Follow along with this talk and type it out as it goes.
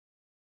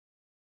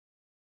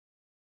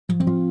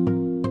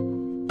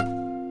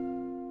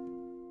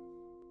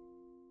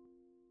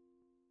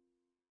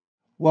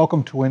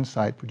Welcome to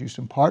Insight, produced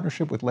in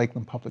partnership with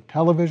Lakeland Public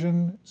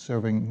Television,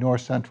 serving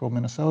north central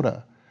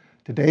Minnesota.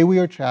 Today we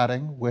are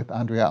chatting with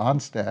Andrea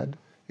Ohnstad,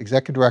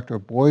 Executive Director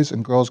of Boys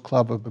and Girls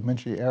Club of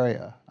Bemidji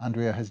Area.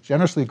 Andrea has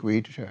generously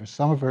agreed to share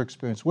some of her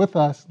experience with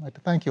us. I'd like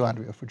to thank you,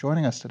 Andrea, for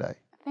joining us today.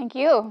 Thank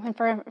you, and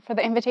for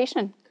the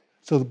invitation.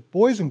 So the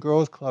Boys and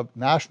Girls Club,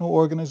 national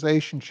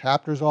organization,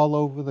 chapters all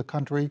over the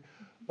country,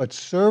 but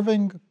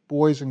serving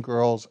boys and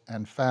girls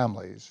and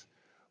families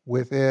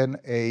within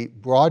a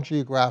broad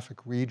geographic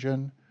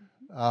region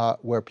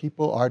where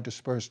people are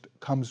dispersed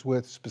comes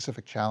with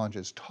specific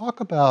challenges. Talk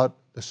about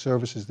the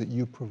services that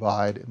you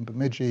provide in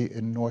Bemidji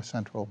in north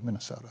central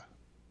Minnesota.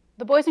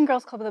 The Boys and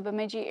Girls Club of the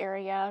Bemidji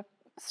area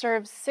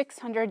serves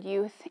 600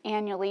 youth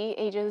annually,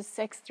 ages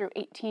 6 through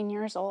 18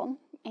 years old,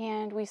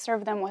 and we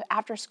serve them with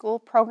after-school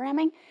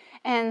programming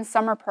and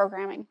summer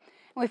programming.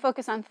 We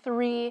focus on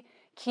three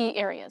key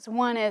areas.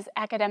 One is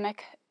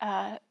academic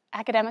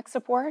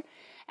support,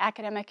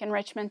 academic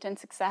enrichment and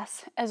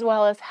success, as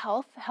well as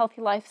health,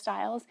 healthy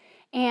lifestyles,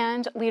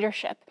 and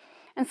leadership.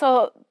 And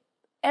so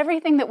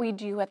everything that we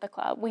do at the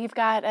club, we've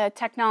got a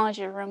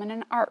technology room and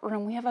an art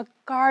room, we have a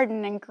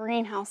garden and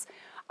greenhouse.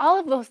 All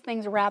of those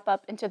things wrap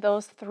up into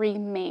those three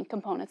main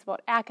components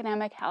about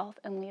academic, health,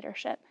 and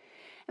leadership.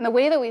 And the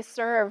way that we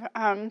serve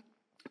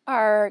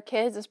our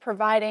kids is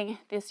providing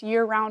this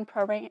year-round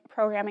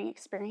programming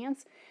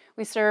experience.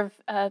 We serve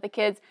the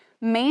kids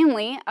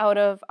mainly out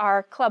of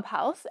our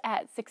clubhouse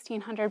at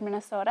 1600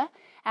 Minnesota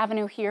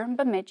Avenue here in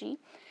Bemidji.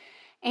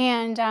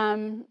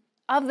 And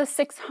of the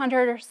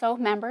 600 or so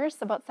members,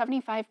 about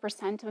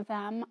 75% of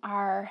them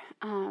are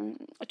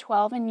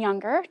 12 and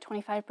younger,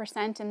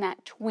 25% in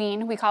that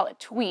tween, we call it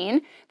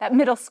tween, that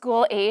middle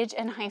school age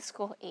and high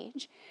school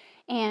age.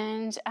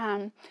 And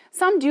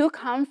some do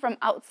come from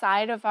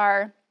outside of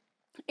our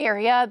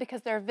area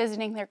because they're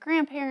visiting their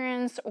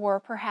grandparents or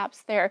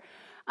perhaps they're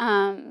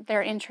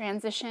in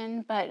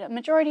transition, but a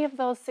majority of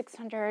those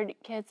 600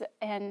 kids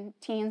and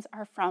teens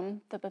are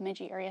from the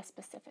Bemidji area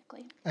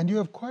specifically. And you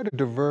have quite a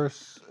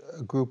diverse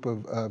group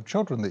of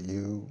children that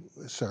you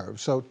serve.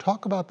 So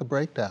talk about the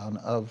breakdown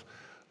of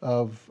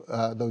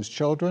those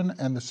children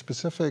and the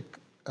specific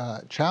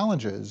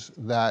challenges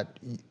that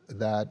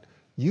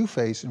you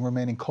face in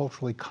remaining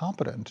culturally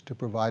competent to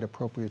provide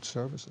appropriate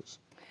services.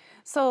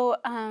 So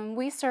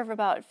we serve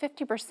about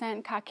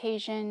 50%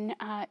 Caucasian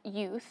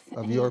youth.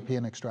 Of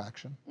European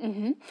extraction.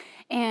 Mm-hmm.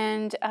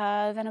 And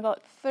then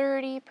about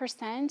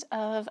 30%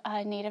 of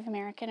Native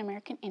American,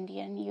 American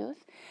Indian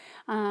youth.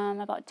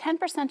 About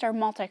 10% are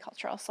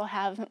multicultural, so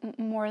have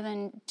more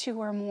than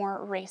 2 or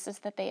more races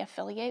that they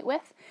affiliate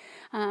with.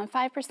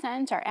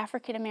 5% are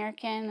African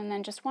American, and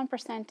then just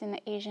 1% in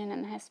the Asian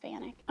and the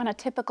Hispanic. On a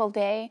typical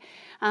day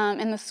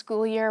in the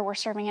school year, we're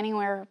serving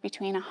anywhere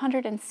between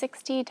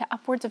 160 to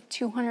upwards of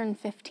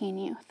 215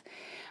 youth.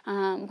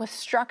 With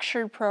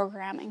structured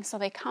programming. So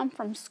they come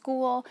from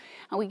school,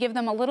 we give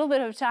them a little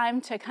bit of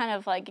time to kind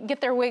of like get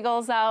their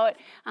wiggles out,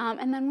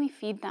 and then we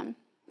feed them.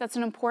 That's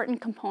an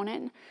important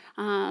component.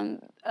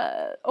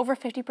 Over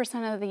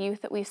 50% of the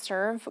youth that we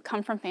serve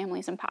come from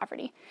families in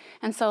poverty.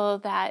 And so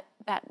that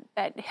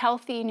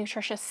healthy,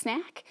 nutritious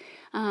snack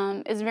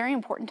is very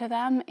important to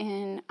them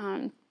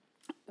in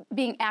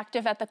being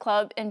active at the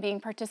club and being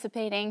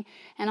participating,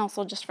 and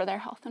also just for their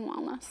health and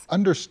wellness.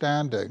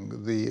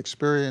 Understanding the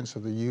experience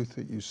of the youth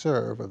that you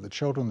serve, of the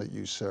children that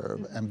you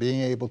serve, mm-hmm. and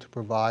being able to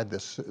provide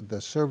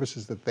the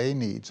services that they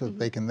need so that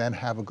they can then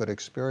have a good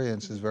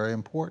experience is very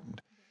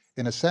important.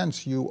 In a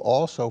sense, you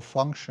also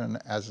function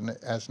as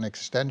an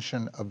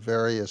extension of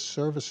various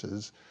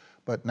services,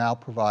 but now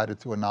provided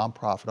through a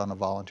nonprofit on a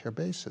volunteer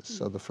basis.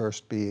 So the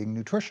first being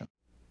nutrition.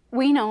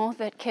 We know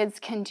that kids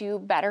can do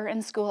better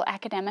in school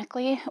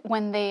academically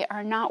when they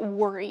are not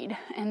worried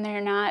and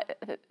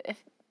if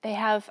they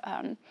have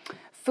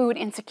food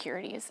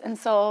insecurities. And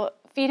so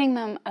feeding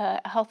them a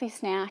healthy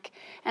snack,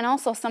 and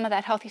also some of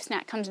that healthy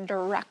snack comes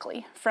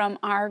directly from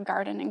our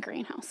garden and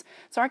greenhouse.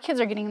 So our kids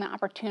are getting the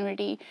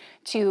opportunity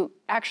to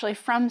actually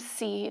from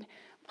seed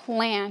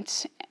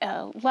plant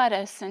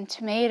lettuce and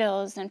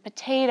tomatoes and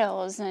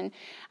potatoes and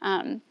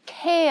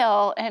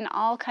kale and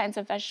all kinds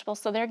of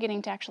vegetables. So they're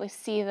getting to actually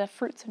see the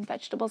fruits and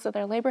vegetables of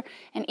their labor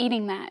and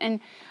eating that.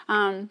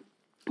 And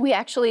we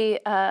actually,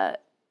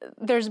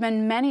 there's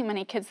been many,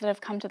 many kids that have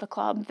come to the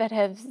club that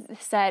have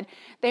said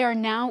they are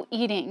now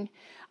eating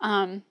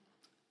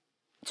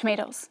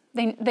tomatoes.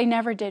 They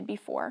never did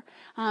before,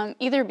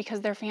 either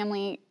because their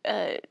family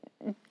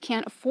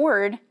can't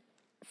afford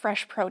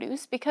fresh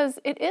produce because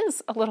it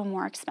is a little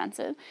more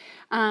expensive,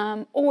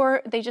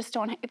 or they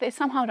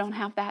somehow don't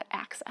have that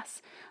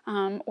access,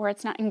 or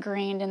it's not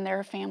ingrained in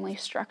their family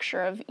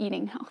structure of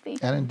eating healthy.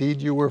 And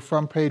indeed, you were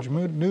front page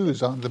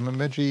news on the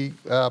Bemidji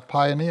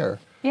Pioneer.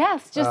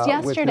 Yes, just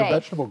yesterday. With your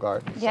vegetable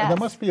gardens. Yes. And there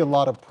must be a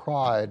lot of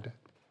pride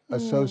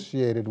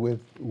associated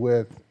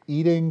with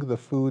eating the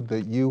food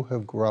that you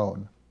have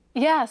grown.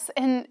 Yes,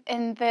 and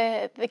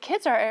the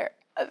kids are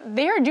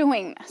they're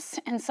doing this,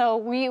 and so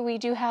we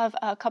do have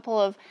a couple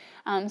of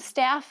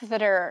staff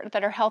that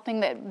are helping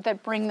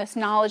that bring this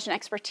knowledge and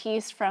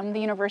expertise from the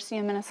University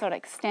of Minnesota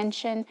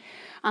Extension,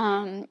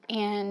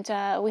 and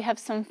we have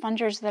some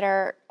funders that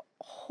are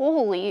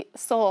wholly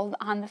sold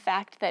on the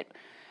fact that,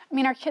 I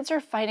mean, our kids are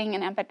fighting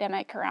an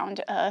epidemic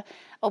around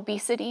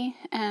obesity,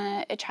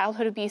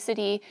 childhood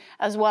obesity,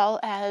 as well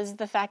as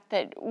the fact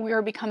that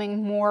we're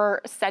becoming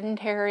more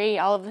sedentary,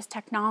 all of this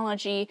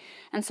technology.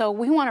 And so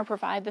we want to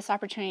provide this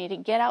opportunity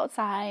to get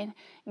outside,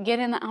 get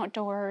in the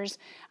outdoors,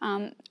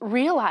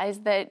 realize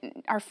that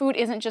our food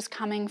isn't just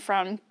coming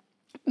from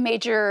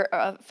major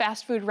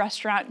fast food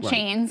restaurant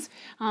chains,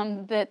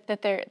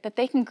 that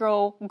they can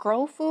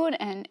grow food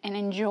and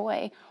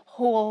enjoy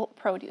whole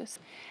produce.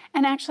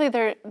 And actually,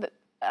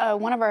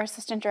 one of our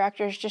assistant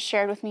directors just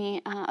shared with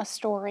me a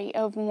story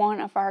of one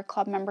of our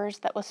club members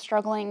that was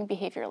struggling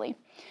behaviorally,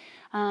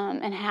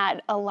 and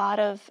had a lot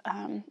of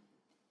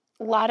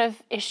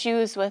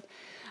issues with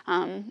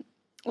a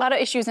lot of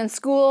issues in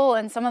school,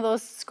 and some of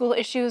those school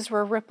issues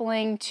were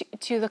rippling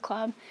to the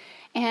club,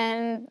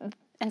 and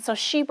so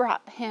she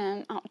brought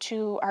him out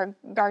to our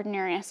garden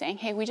area saying,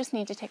 hey, we just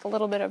need to take a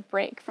little bit of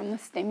break from the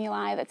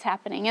stimuli that's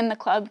happening in the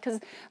club, because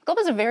the club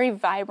is a very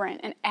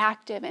vibrant and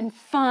active and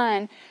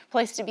fun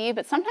place to be,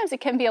 but sometimes it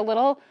can be a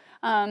little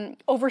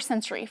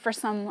oversensory for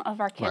some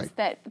of our kids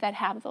that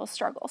have those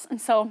struggles.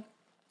 And so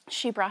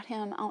she brought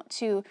him out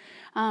to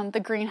the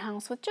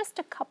greenhouse with just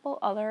a couple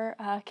other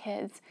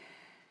kids.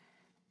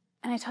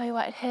 And I tell you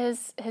what,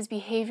 his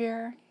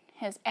behavior,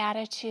 his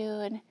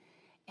attitude,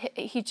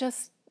 he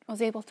just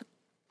was able to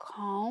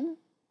calm.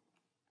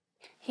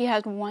 He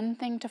had one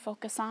thing to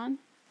focus on,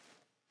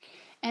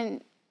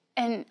 and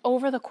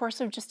over the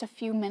course of just a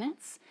few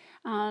minutes,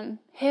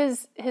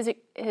 his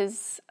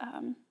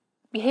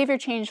behavior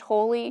changed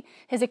wholly.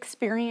 His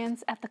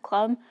experience at the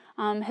club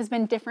has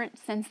been different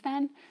since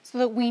then, so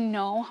that we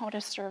know how to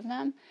serve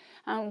them.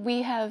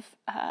 We have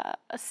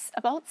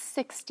about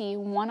 60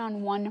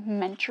 one-on-one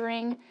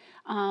mentoring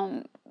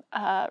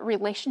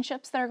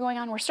relationships that are going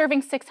on. We're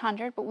serving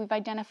 600, but we've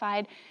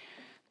identified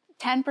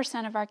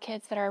 10% of our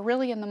kids that are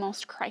really in the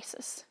most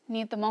crisis,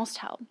 need the most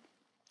help,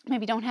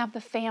 maybe don't have the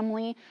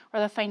family or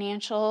the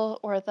financial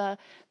or the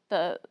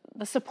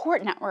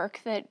support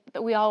network that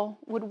we all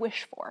would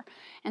wish for.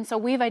 And so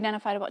we've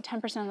identified about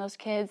 10% of those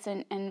kids,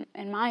 and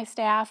my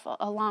staff,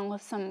 along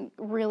with some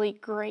really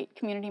great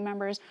community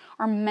members,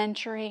 are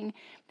mentoring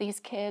these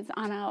kids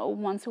on a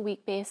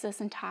once-a-week basis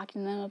and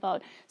talking to them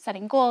about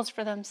setting goals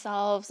for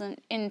themselves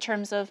and in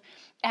terms of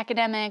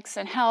academics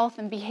and health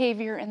and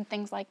behavior and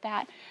things like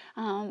that.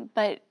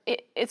 But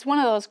it's one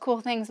of those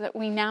cool things that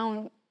we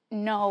now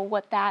know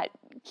what that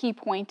key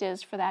point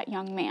is for that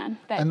young man.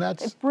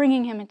 That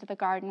bringing him into the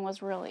garden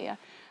was really a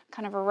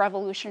kind of a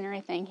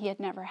revolutionary thing. He had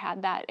never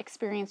had that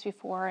experience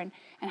before, and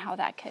how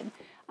that could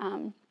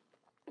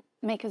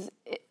make his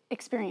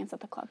experience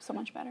at the club so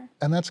much better.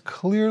 And that's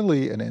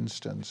clearly an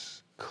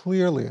instance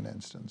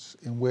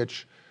in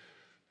which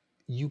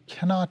you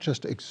cannot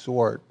just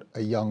exhort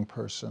a young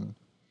person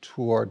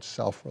toward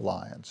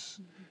self-reliance.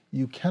 Mm-hmm.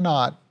 You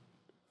cannot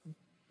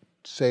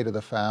say to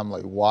the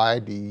family, why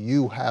do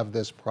you have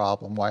this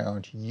problem? Why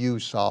aren't you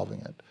solving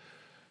it?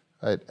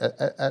 Right?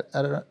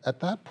 At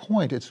that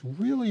point, it's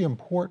really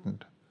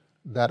important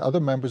that other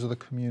members of the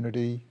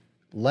community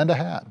lend a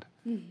hand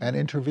and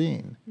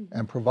intervene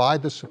and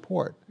provide the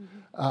support.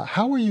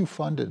 How are you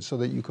funded so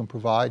that you can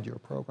provide your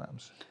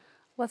programs?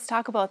 Let's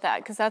talk about that,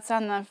 because that's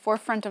on the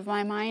forefront of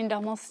my mind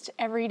almost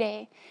every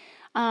day.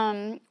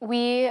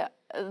 We,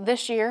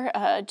 this year,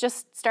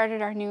 just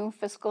started our new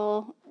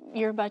fiscal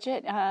year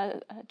budget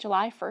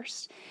July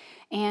 1st,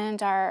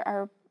 and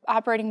our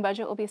operating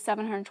budget will be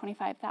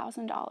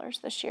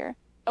 $725,000 this year.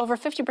 Over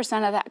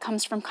 50% of that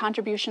comes from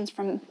contributions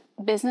from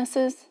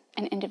businesses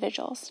and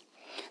individuals.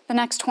 The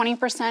next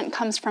 20%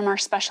 comes from our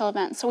special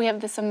events. So we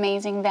have this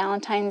amazing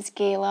Valentine's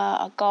Gala,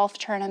 a golf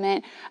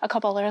tournament, a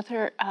couple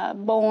other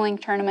bowling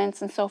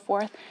tournaments, and so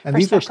forth. And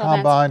these are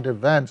combined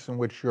events in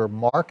which you're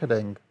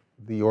marketing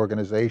the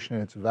organization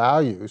and its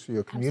values, so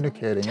you're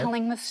communicating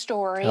telling the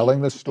story.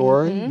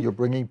 You're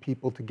bringing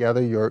people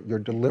together, you're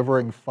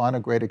delivering fun,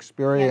 a great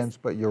experience,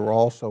 but you're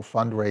also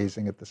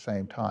fundraising at the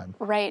same time.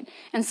 Right,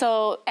 and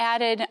so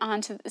added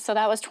on to, so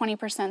that was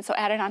 20%, so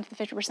added on to the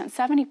 50%,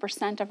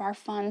 70% of our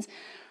funds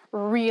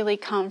really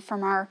come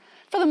from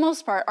for the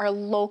most part, our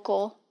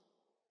local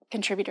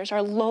contributors,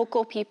 our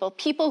local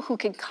people who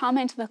can come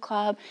into the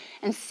club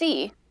and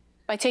see,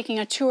 by taking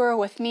a tour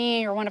with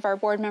me or one of our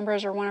board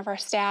members or one of our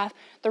staff,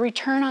 the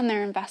return on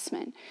their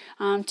investment,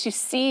 to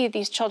see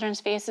these children's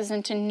faces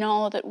and to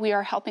know that we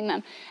are helping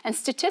them. And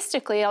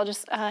statistically, I'll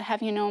just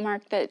have you know,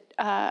 Mark, that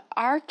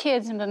our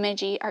kids in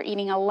Bemidji are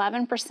eating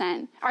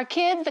 11%. Our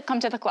kids that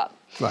come to the club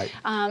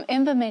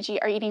in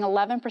Bemidji are eating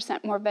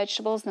 11% more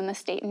vegetables than the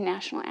state and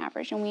national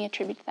average, and we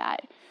attribute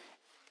that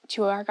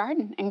to our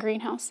garden and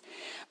greenhouse.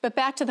 But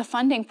back to the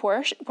funding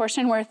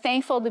portion, we're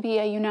thankful to be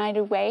a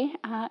United Way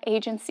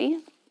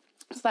agency.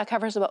 So that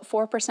covers about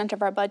 4%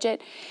 of our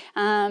budget.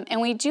 And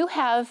we do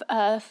have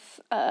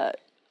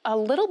a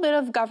little bit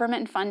of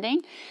government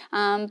funding,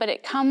 but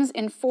it comes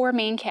in 4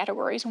 main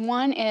categories.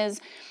 One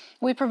is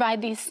we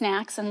provide these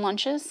snacks and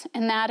lunches,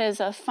 and that is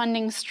a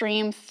funding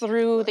stream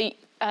through the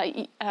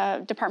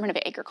Department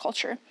of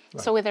Agriculture.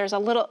 Right. So there's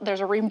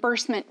a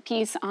reimbursement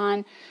piece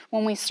on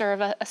when we serve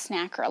a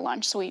snack or a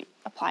lunch, so we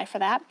apply for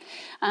that.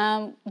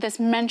 This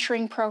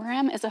mentoring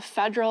program is a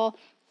federal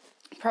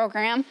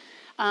program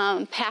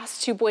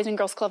passed to Boys and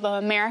Girls Club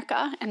of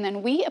America, and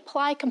then we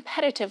apply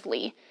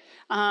competitively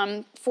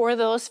for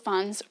those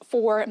funds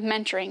for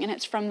mentoring, and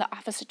it's from the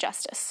Office of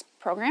Justice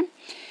program.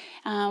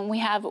 We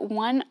have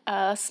one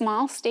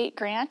small state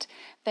grant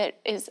that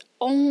is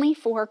only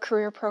for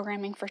career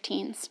programming for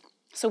teens.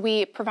 So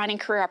we providing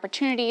career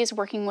opportunities,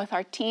 working with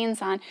our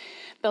teens on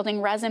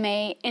building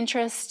resume,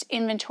 interest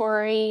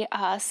inventory,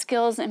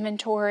 skills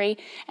inventory,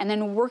 and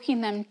then working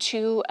them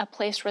to a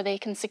place where they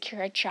can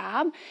secure a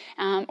job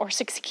or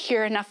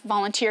secure enough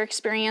volunteer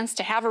experience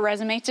to have a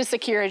resume to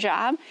secure a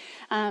job.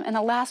 And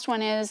the last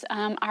one is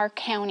our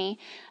county,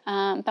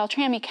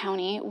 Beltrami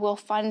County, will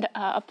fund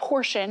a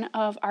portion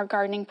of our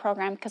gardening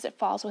program because it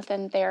falls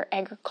within their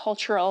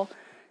agricultural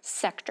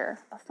sector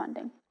of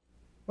funding.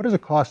 What does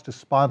it cost to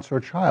sponsor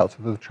a child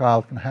so that the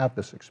child can have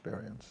this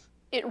experience?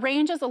 It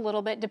ranges a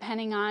little bit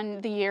depending on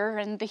the year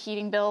and the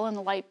heating bill and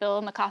the light bill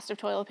and the cost of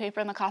toilet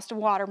paper and the cost of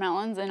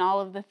watermelons and all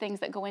of the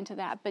things that go into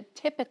that. But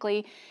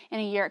typically in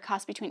a year it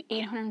costs between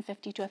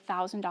 $850 to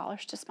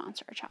 $1,000 to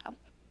sponsor a child.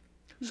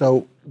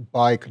 So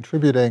by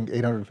contributing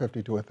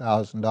 $850 to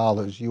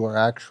 $1,000, you are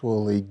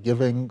actually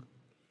giving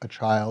a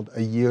child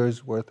a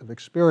year's worth of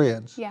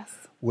experience. Yes.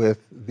 With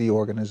the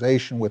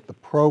organization, with the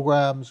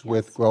programs, yes.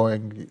 With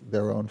growing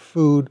their own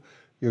food.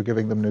 You're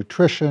giving them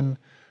nutrition,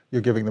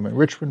 you're giving them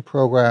enrichment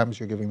programs,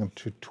 you're giving them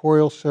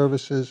tutorial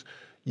services.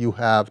 You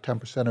have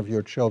 10% of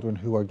your children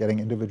who are getting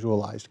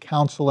individualized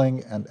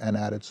counseling and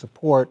added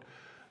support.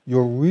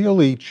 You're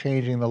really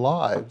changing the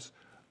lives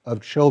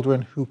of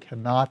children who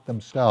cannot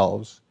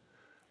themselves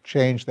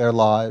change their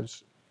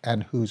lives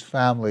and whose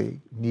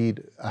family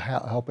need a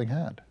helping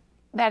hand.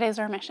 That is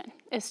our mission,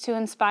 is to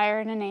inspire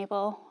and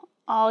enable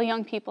all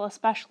young people,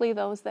 especially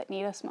those that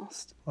need us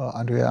most. Well,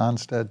 Andrea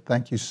Ohnstad,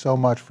 thank you so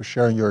much for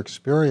sharing your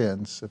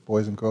experience at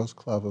Boys and Girls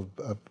Club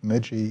of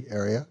Bemidji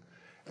Area.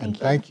 And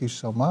thank you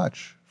so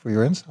much for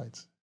your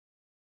insights.